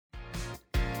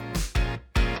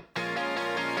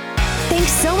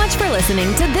Thanks so much for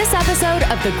listening to this episode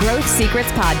of the Growth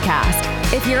Secrets Podcast.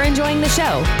 If you're enjoying the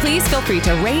show, please feel free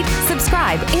to rate,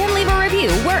 subscribe, and leave a review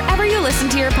wherever you listen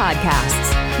to your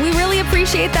podcasts. We really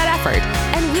appreciate that effort,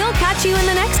 and we'll catch you in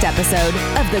the next episode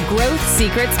of the Growth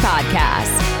Secrets Podcast.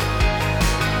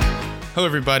 Hello,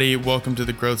 everybody. Welcome to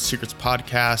the Growth Secrets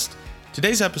Podcast.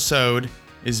 Today's episode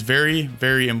is very,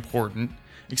 very important,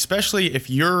 especially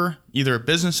if you're either a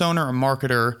business owner or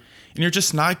marketer and you're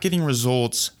just not getting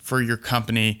results for your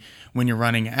company when you're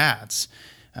running ads.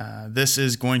 This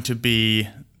is going to be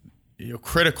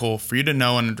critical for you to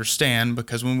know and understand,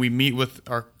 because when we meet with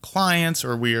our clients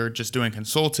or we are just doing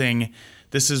consulting,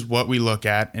 this is what we look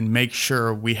at and make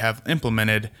sure we have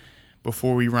implemented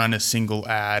before we run a single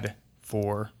ad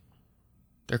for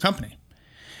their company.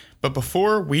 But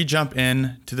before we jump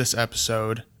in to this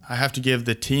episode, I have to give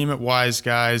the team at Wise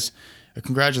Guys a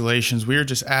congratulations. We are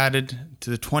just added to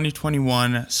the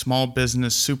 2021 Small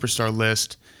Business Superstar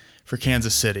list for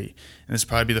Kansas City. And this will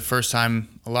probably be the first time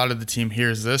a lot of the team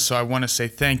hears this, so I want to say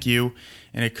thank you,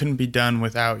 and it couldn't be done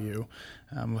without you.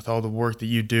 With all the work that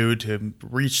you do to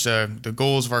reach the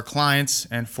goals of our clients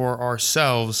and for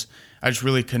ourselves, I just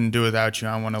really couldn't do it without you.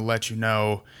 I want to let you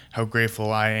know how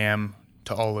grateful I am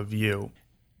to all of you.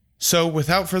 So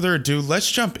without further ado, let's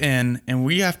jump in, and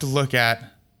we have to look at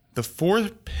the 4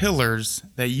 pillars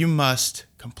that you must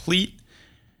complete,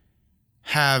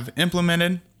 have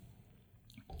implemented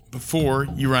before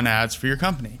you run ads for your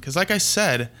company. Because like I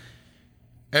said,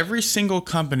 every single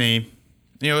company,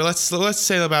 let's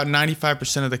say about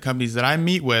 95% of the companies that I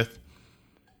meet with,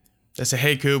 they say,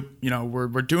 hey, Coop,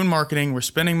 we're doing marketing, we're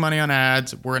spending money on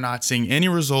ads, we're not seeing any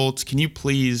results. Can you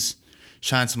please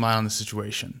shine some light on the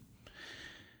situation?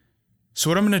 So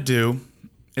what I'm going to do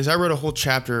is I wrote a whole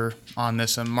chapter on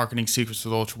this on Marketing Secrets for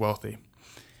the Ultra Wealthy.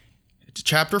 It's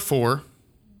chapter 4,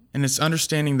 and it's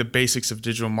understanding the basics of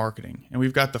digital marketing. And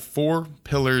we've got the 4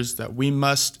 pillars that we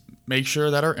must make sure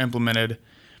that are implemented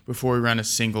before we run a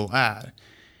single ad.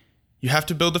 You have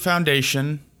to build the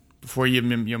foundation before you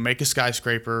make a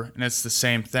skyscraper, and it's the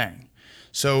same thing.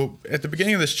 So at the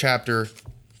beginning of this chapter,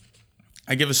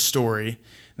 I give a story,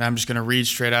 and I'm just going to read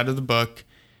straight out of the book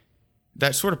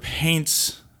that sort of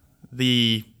paints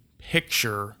the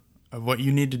picture of what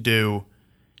you need to do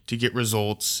to get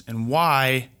results, and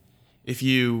why, if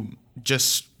you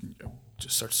just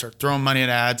start throwing money at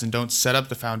ads and don't set up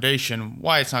the foundation,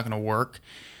 why it's not going to work.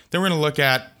 Then we're going to look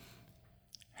at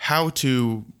how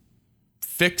to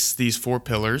fix these 4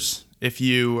 pillars if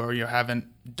you haven't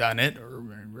done it or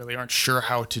really aren't sure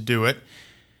how to do it.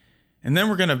 And then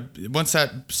we're going to, once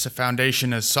that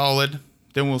foundation is solid,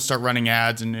 then we'll start running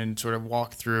ads and sort of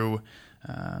walk through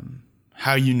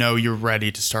how you're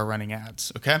ready to start running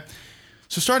ads, okay?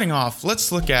 So starting off,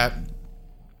 let's look at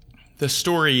the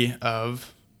story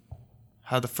of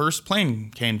how the first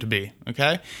plane came to be,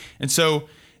 okay? And so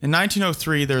in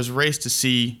 1903, there was a race to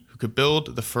see who could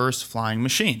build the first flying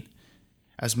machine.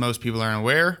 As most people are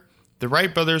aware, the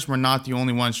Wright brothers were not the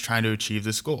only ones trying to achieve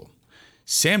this goal.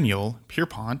 Samuel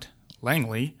Pierpont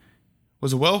Langley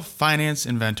was a well-financed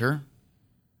inventor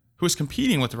who was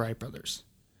competing with the Wright brothers.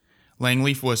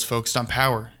 Langley was focused on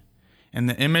power, and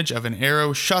the image of an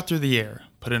arrow shot through the air.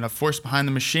 Put enough force behind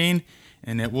the machine,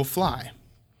 and it will fly.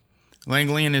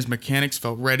 Langley and his mechanics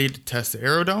felt ready to test the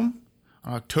aerodrome.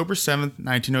 On October 7th,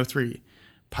 1903,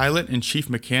 pilot and chief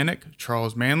mechanic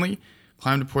Charles Manley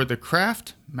climbed aboard the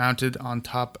craft, mounted on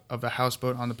top of a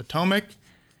houseboat on the Potomac.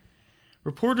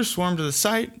 Reporters swarmed to the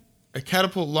site. A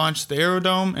catapult launched the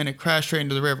aerodrome, and it crashed straight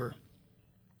into the river.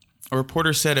 A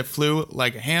reporter said it flew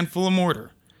like a handful of mortar.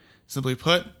 Simply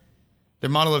put, their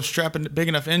model of strap a big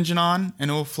enough engine on and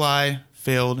it will fly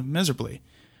failed miserably.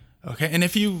 Okay, and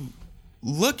if you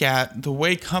look at the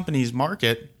way companies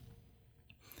market,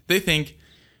 they think,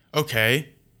 okay,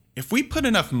 if we put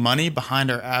enough money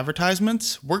behind our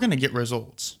advertisements, we're going to get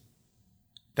results.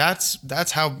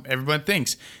 That's how everyone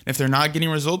thinks. And if they're not getting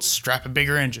results, strap a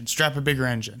bigger engine.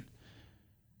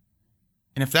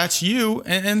 And if that's you,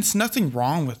 and there's nothing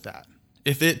wrong with that.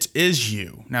 If it is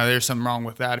you, now there's something wrong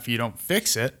with that if you don't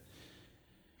fix it.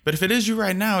 But if it is you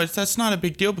right now, that's not a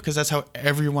big deal, because that's how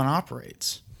everyone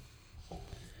operates.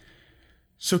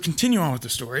 So continue on with the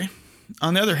story.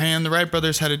 On the other hand, the Wright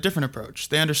brothers had a different approach.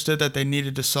 They understood that they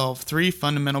needed to solve 3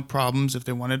 fundamental problems if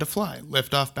they wanted to fly: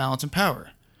 liftoff, balance, and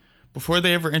power. Before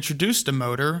they ever introduced a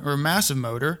motor or a massive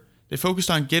motor, they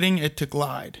focused on getting it to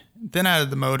glide, then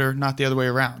added the motor, not the other way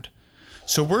around.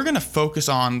 So we're going to focus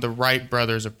on the Wright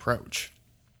brothers approach.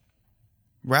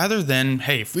 Rather than,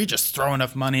 hey, if we just throw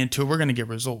enough money into it, we're going to get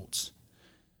results.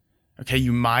 Okay,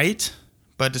 you might,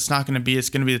 but it's not going to be, it's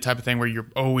going to be the type of thing where you're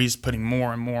always putting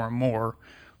more and more and more,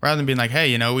 rather than being like,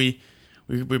 hey, we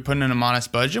we put in a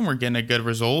modest budget and we're getting a good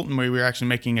result, and we're actually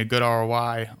making a good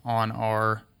ROI on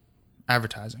our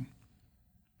advertising.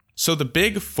 So the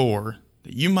big four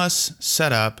that you must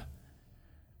set up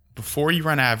before you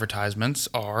run advertisements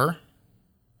are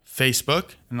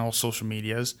Facebook and all social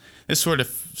medias.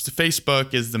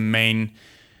 Facebook is the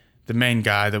main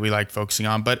guy that we like focusing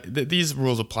on, but these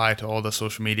rules apply to all the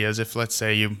social medias. If, let's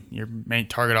say, your main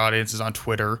target audience is on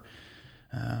Twitter,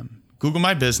 Google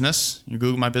My Business, your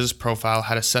Google My Business profile,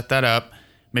 how to set that up,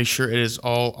 make sure it is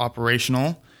all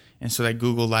operational, and so that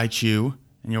Google likes you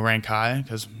and you'll rank high,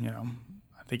 because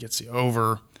I think it's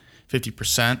over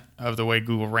 50% of the way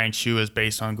Google ranks you is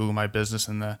based on Google My Business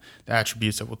and the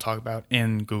attributes that we'll talk about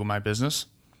in Google My Business.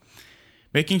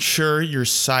 Making sure your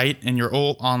site and your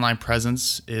old online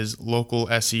presence is local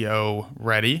SEO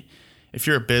ready. If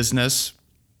you're a business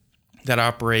that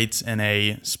operates in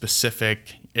a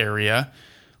specific area,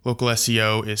 local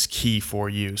SEO is key for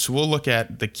you. So we'll look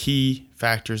at the key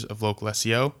factors of local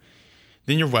SEO.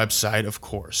 Then your website, of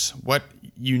course. What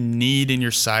you need in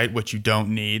your site, what you don't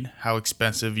need, how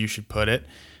expensive you should put it.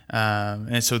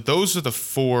 And so those are the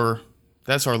four.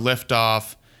 That's our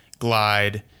liftoff,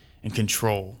 glide, and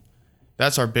control.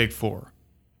 That's our big four.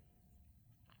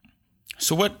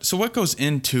 So what goes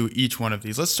into each one of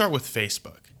these? Let's start with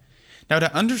Facebook. Now,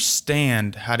 to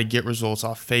understand how to get results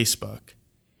off Facebook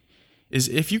is,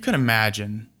 if you can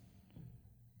imagine,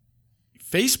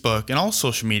 Facebook and all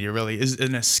social media really is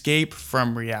an escape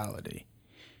from reality.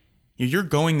 You're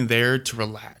going there to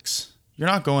relax. You're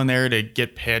not going there to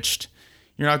get pitched.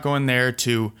 You're not going there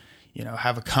to,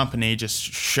 have a company just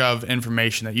shove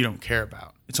information that you don't care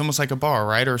about. It's almost like a bar,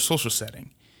 right? Or a social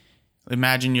setting.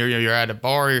 Imagine you're at a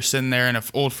bar, you're sitting there, and an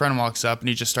old friend walks up and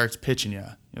he just starts pitching you.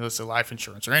 Let's say life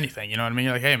insurance or anything. You know what I mean?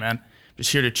 You're like, hey man,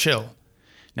 just here to chill.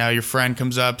 Now your friend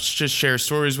comes up, just shares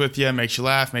stories with you, makes you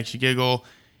laugh, makes you giggle.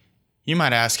 You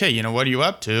might ask, hey, what are you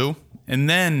up to? And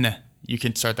then you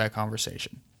can start that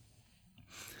conversation.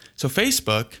 So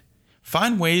Facebook,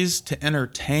 find ways to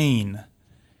entertain.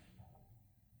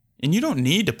 And you don't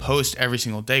need to post every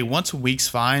single day. Once a week's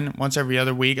fine, once every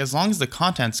other week, as long as the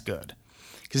content's good.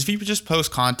 Because if you just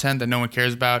post content that no one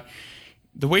cares about,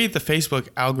 the way the Facebook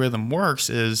algorithm works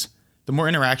is the more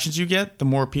interactions you get, the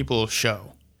more people will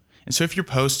show. And so if you're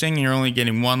posting and you're only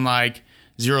getting 1 like,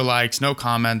 0 likes, no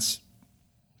comments,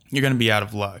 you're going to be out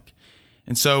of luck.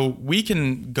 And so we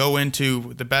can go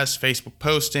into the best Facebook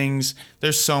postings.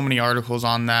 There's so many articles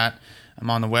on that. I'm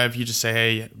on the web. You just say,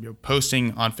 hey, you're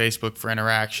posting on Facebook for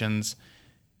interactions.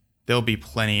 There'll be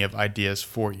plenty of ideas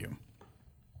for you.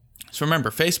 So remember,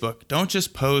 Facebook, don't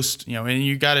just post, and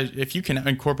you got to, if you can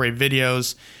incorporate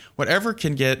videos, whatever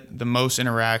can get the most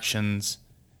interactions,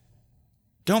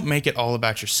 don't make it all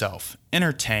about yourself.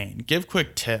 Entertain, give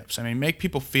quick tips. Make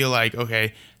people feel like,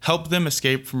 okay, help them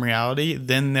escape from reality.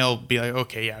 Then they'll be like,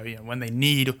 okay, yeah, when they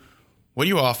need what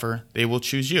you offer, they will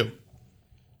choose you.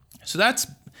 So that's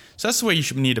the way you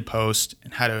should need to post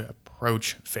and how to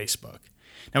approach Facebook.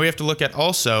 Now we have to look at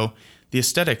also the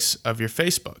aesthetics of your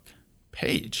Facebook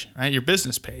page, right? Your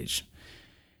business page.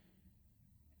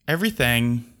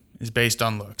 Everything is based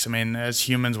on looks. As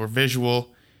humans, we're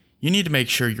visual. You need to make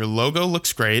sure your logo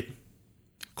looks great,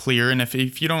 clear, and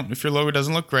if your logo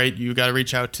doesn't look great, you got to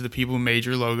reach out to the people who made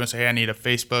your logo and say, hey, I need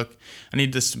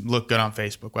this to look good on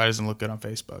Facebook. Why doesn't it look good on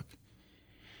Facebook?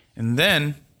 And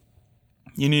then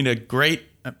you need a great,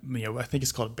 I think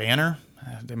it's called a banner.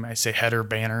 They might say header,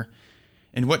 banner.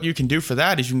 And what you can do for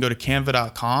that is you can go to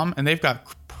canva.com, and they've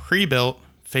got pre-built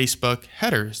Facebook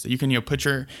headers that you can put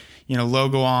your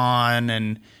logo on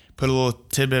and put a little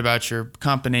tidbit about your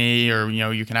company, or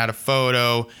you can add a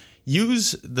photo.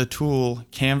 Use the tool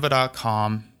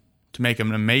canva.com to make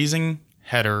an amazing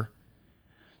header,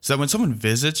 so that when someone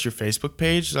visits your Facebook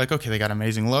page, it's like, okay, they got an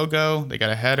amazing logo, they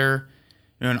got a header,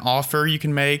 an offer you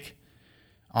can make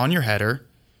on your header,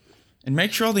 and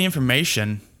make sure all the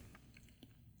information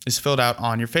is filled out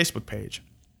on your Facebook page,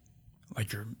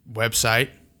 like your website,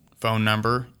 phone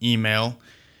number, email.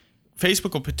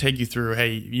 Facebook will take you through,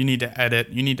 hey, you need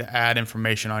to add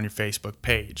information on your Facebook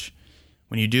page.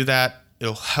 When you do that,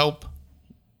 it'll help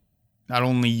not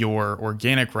only your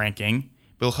organic ranking,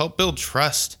 but it'll help build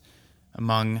trust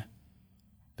among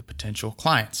the potential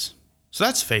clients. So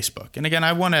that's Facebook. And again,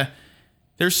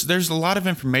 there's a lot of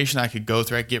information I could go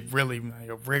through. I get really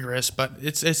rigorous, but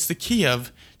it's the key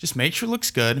of just make sure it looks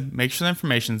good, make sure the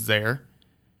information's there,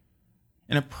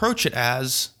 and approach it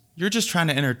as you're just trying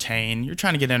to entertain. You're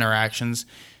trying to get interactions.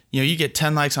 You get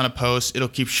 10 likes on a post, it'll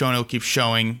keep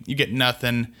showing. You get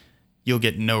nothing, you'll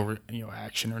get no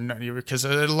action, or no, because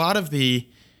a lot of the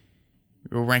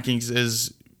rankings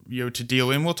is to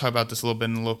deal, and we'll talk about this a little bit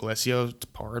in the local SEO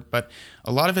part, but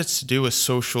a lot of it's to do with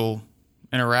social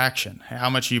interaction. How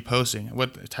much are you posting?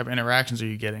 What type of interactions are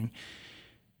you getting?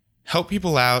 Help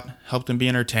people out, help them be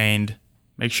entertained,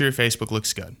 make sure your Facebook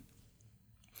looks good.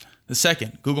 The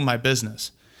second, Google My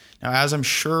Business. Now, as I'm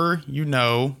sure you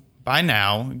know by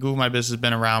now, Google My Business has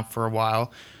been around for a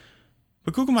while,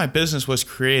 but Google My Business was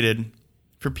created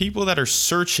for people that are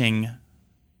searching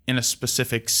in a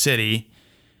specific city.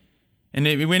 And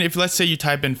if let's say you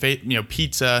type in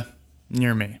pizza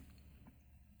near me,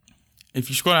 if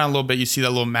you scroll down a little bit, you see that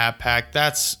little map pack.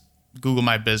 That's Google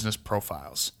My Business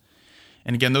profiles.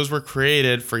 And again, those were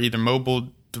created for either mobile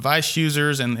device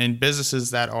users and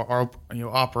businesses that are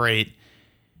operate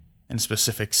in a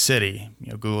specific city.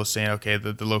 Google is saying, okay,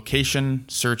 the location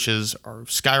searches are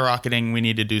skyrocketing. We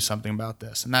need to do something about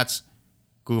this. And that's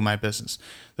Google My Business.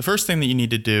 The first thing that you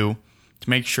need to do to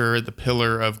make sure the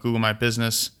pillar of Google My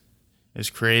Business is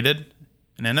created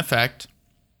and in effect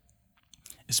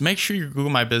is make sure your Google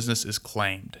My Business is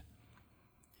claimed.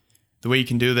 The way you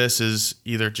can do this is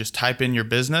either just type in your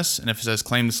business, and if it says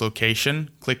claim this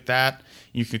location, click that.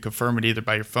 You can confirm it either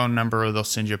by your phone number or they'll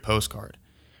send you a postcard.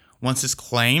 Once it's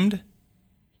claimed,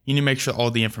 you need to make sure all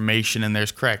the information in there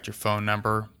is correct. Your phone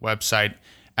number, website,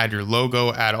 add your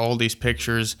logo, add all these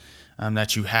pictures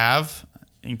that you have.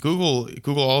 And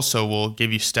Google also will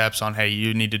give you steps on, hey,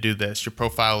 you need to do this. Your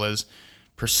profile is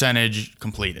percentage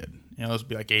completed. It'll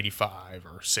be like 85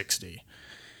 or 60.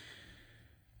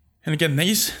 And again,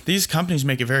 these companies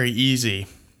make it very easy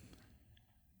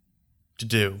to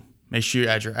do. Make sure you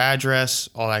add your address,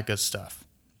 all that good stuff.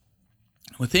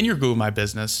 Within your Google My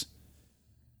Business,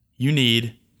 you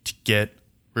need to get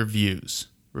reviews.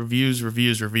 Reviews.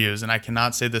 And I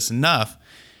cannot say this enough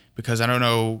because I don't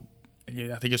know,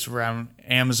 I think it's around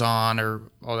Amazon or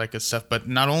all that good stuff. But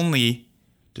not only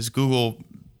does Google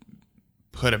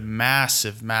put a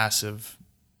massive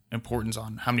importance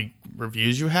on how many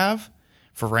reviews you have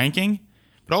for ranking,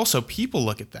 but also people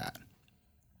look at that.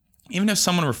 Even if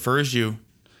someone refers you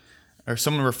or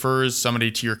someone refers somebody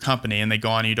to your company and they go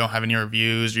on and you don't have any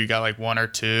reviews or you got like one or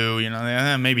two,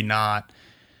 maybe not.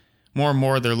 More and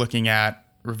more they're looking at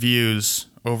reviews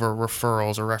over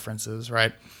referrals or references,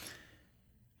 right?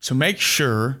 So make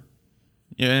sure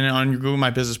on your Google My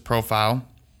Business profile,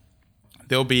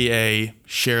 there'll be a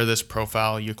share this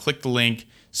profile. You click the link,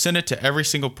 send it to every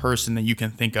single person that you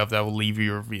can think of that will leave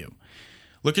you a review.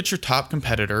 Look at your top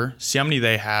competitor, see how many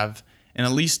they have, and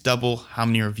at least double how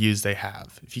many reviews they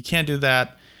have. If you can't do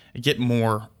that, get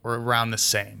more or around the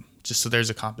same, just so there's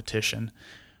a competition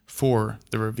for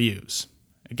the reviews.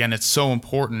 Again, it's so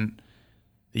important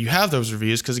that you have those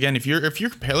reviews because again, if you're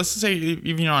comparing, let's say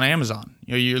even on Amazon,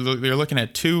 you're looking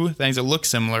at two things that look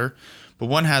similar, but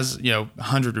one has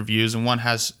 100 reviews and one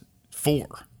has 4.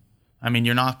 I mean,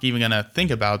 you're not even gonna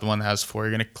think about the one that has 4.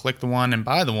 You're gonna click the one and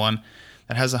buy the one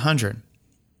that has 100.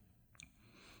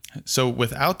 So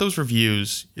without those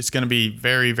reviews, it's going to be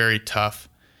very, very tough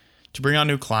to bring on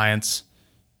new clients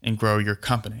and grow your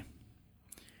company.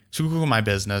 So Google My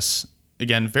Business,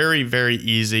 again, very, very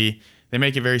easy. They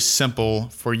make it very simple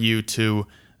for you to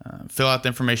fill out the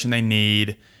information they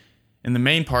need. And the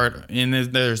main part, and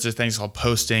there's this things called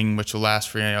posting, which will last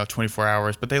for 24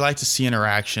 hours, but they like to see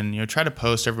interaction. Try to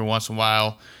post every once in a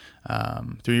while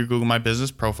through your Google My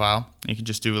Business profile. You can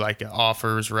just do like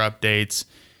offers or updates.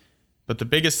 But the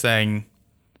biggest thing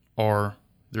are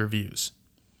the reviews.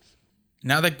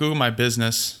 Now that Google My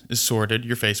Business is sorted,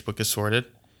 your Facebook is sorted,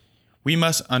 we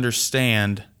must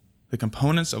understand the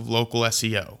components of local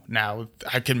SEO. Now,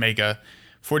 I could make a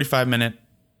 45-minute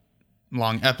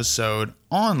long episode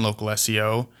on local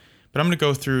SEO, but I'm going to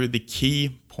go through the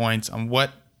key points on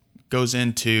what goes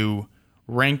into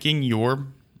ranking your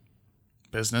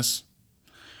business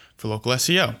for local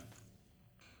SEO.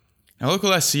 Now,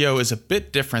 local SEO is a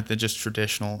bit different than just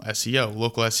traditional SEO.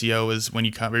 Local SEO is when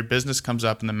your business comes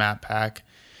up in the map pack.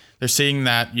 They're seeing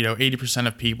that 80%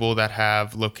 of people that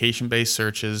have location-based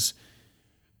searches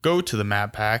go to the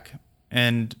map pack,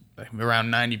 and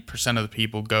around 90% of the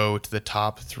people go to the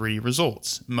top 3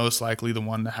 results, most likely the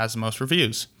one that has the most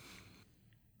reviews.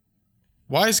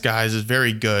 Wise Guys is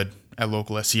very good at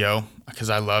local SEO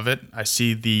because I love it. I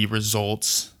see the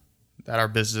results that our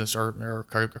business or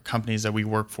companies that we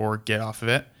work for get off of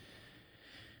it.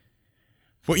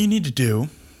 What you need to do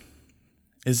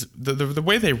is the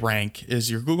way they rank is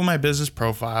your Google My Business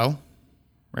profile,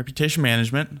 reputation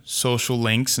management, social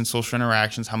links and social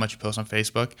interactions, how much you post on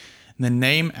Facebook, and then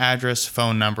name, address,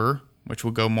 phone number, which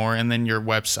will go more, and then your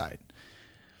website.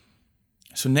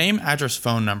 So name, address,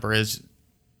 phone number is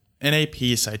NAP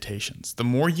citations. The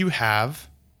more you have,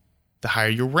 the higher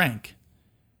your rank.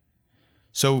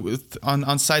 So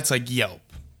on sites like Yelp,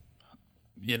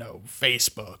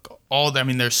 Facebook,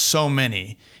 there's so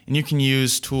many, and you can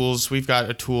use tools. We've got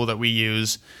a tool that we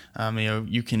use.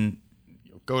 You can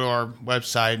go to our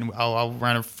website and I'll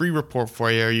run a free report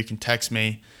for you, or you can text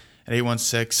me at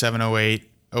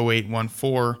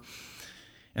 816-708-0814,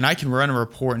 and I can run a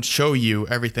report and show you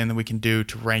everything that we can do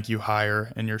to rank you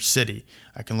higher in your city.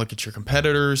 I can look at your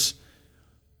competitors,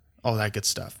 all that good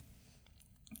stuff.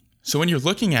 So when you're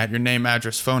looking at your name,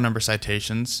 address, phone number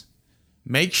citations,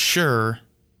 make sure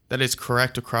that it's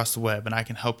correct across the web, and I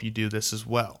can help you do this as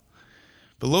well.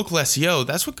 But local SEO,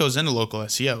 that's what goes into local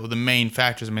SEO, the main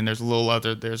factors.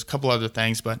 There's a couple other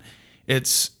things, but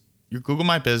it's your Google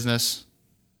My Business,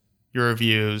 your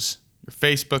reviews, your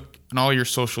Facebook, and all your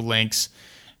social links,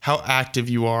 how active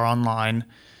you are online,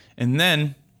 and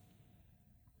then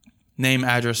name,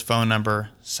 address, phone number,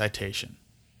 citation.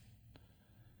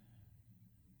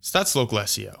 So that's local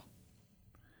SEO.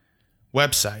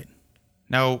 Website.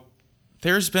 Now,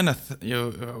 there's been a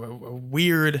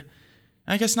weird,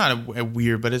 I guess not a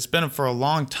weird, but it's been for a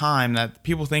long time that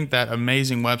people think that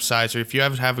amazing websites, or if you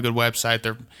have a good website,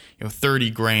 they're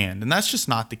 $30,000, and that's just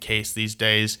not the case these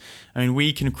days.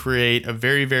 We can create a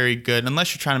very, very good,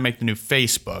 unless you're trying to make the new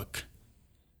Facebook,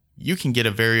 you can get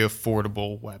a very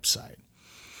affordable website.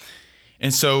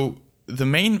 And so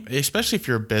especially if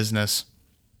you're a business,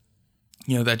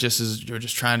 that you're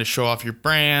just trying to show off your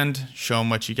brand, show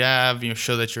them what you have,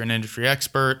 show that you're an industry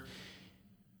expert.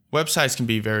 Websites can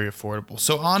be very affordable.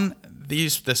 So on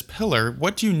this pillar,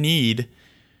 what do you need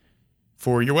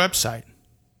for your website?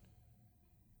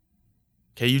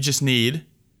 Okay, you just need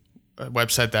a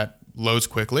website that loads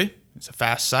quickly. It's a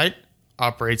fast site,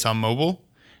 operates on mobile,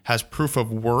 has proof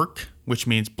of work, which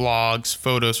means blogs,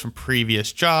 photos from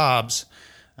previous jobs,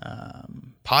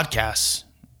 podcasts.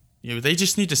 They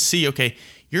just need to see, okay,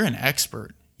 you're an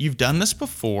expert. You've done this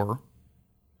before.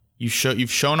 You've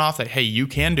shown off that, hey, you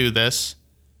can do this.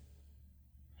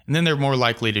 And then they're more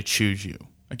likely to choose you.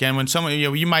 Again, when someone,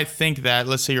 you might think that,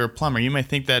 let's say you're a plumber, you might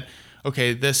think that,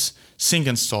 okay, this sink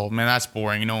installed, man, that's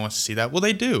boring. No one wants to see that. Well,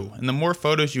 they do. And the more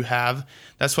photos you have,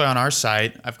 that's why on our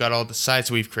site, I've got all the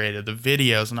sites we've created, the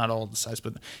videos, not all the sites,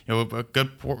 but a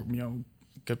good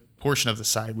portion of the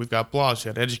site. We've got blogs,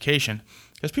 we've got education,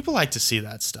 because people like to see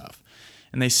that stuff.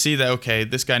 And they see that, okay,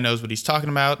 this guy knows what he's talking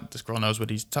about, this girl knows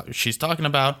what she's talking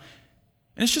about,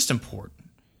 and it's just important.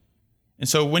 And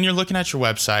so when you're looking at your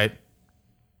website,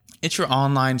 it's your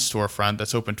online storefront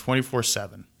that's open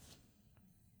 24/7.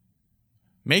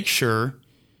 Make sure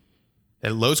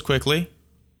that it loads quickly,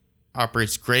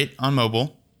 operates great on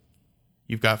mobile.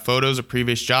 You've got photos of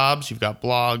previous jobs, you've got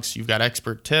blogs, you've got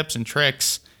expert tips and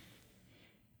tricks,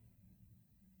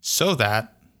 so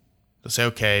that they'll say,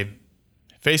 okay,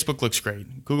 Facebook looks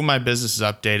great. Google My Business is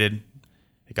updated.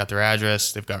 They got their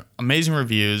address. They've got amazing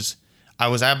reviews. I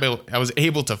was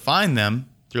able to find them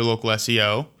through local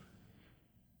SEO.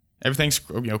 Everything's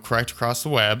correct across the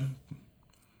web.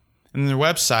 And their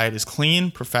website is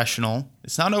clean, professional.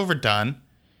 It's not overdone.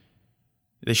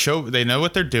 They know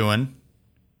what they're doing.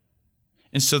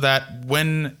 And so that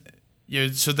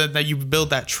that you build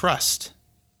that trust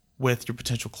with your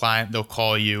potential client, they'll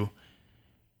call you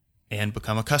and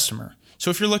become a customer. So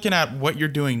if you're looking at what you're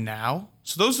doing now,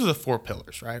 so those are the 4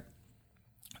 pillars, right?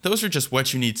 Those are just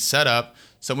what you need set up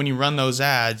so when you run those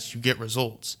ads, you get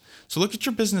results. So look at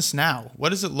your business now. What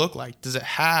does it look like? Does it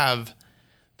have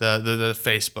the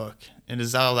Facebook? And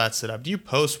is all that set up? Do you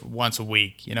post once a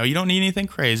week? You don't need anything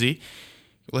crazy.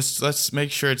 Let's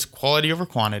make sure it's quality over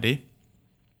quantity.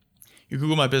 Your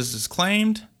Google My Business is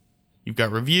claimed. You've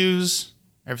got reviews.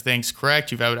 Everything's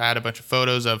correct. You've added a bunch of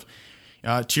photos of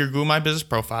to your Google My Business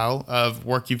profile of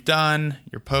work you've done.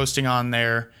 You're posting on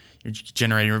there. You're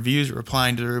generating reviews. You're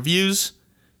replying to the reviews.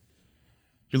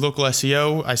 Your local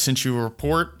SEO, I sent you a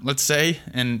report, let's say,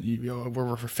 and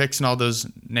we're fixing all those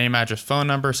name, address, phone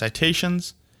number,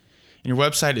 citations. And your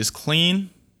website is clean,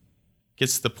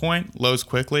 gets to the point, loads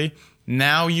quickly.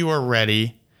 Now you are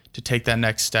ready to take that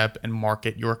next step and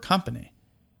market your company.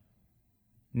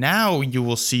 Now you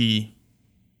will see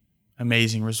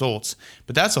amazing results.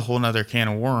 But that's a whole nother can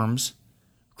of worms.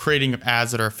 Creating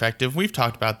ads that are effective. We've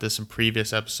talked about this in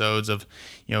previous episodes of,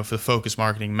 for the focus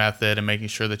marketing method and making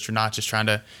sure that you're not just trying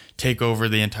to take over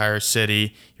the entire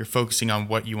city. You're focusing on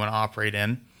what you want to operate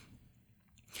in.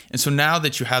 And so now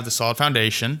that you have the solid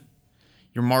foundation,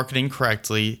 you're marketing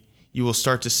correctly, you will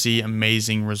start to see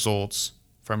amazing results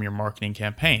from your marketing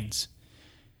campaigns.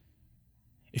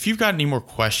 If you've got any more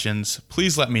questions,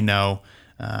 please let me know.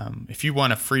 If you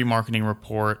want a free marketing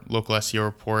report, local SEO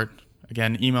report,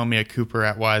 again, email me at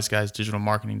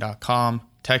cooper@wiseguysdigitalmarketing.com.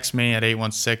 Text me at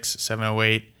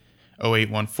 816-708-0814.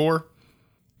 0814.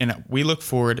 And we look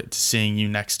forward to seeing you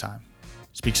next time.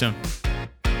 Speak soon.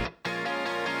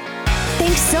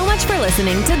 Thanks so much for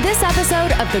listening to this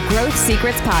episode of the Growth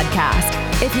Secrets Podcast.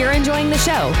 If you're enjoying the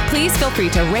show, please feel free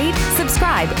to rate,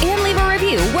 subscribe, and leave a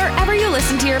review wherever you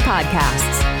listen to your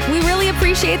podcasts. We really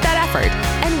appreciate that effort,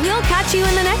 and we'll catch you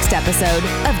in the next episode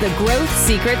of the Growth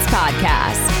Secrets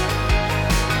Podcast.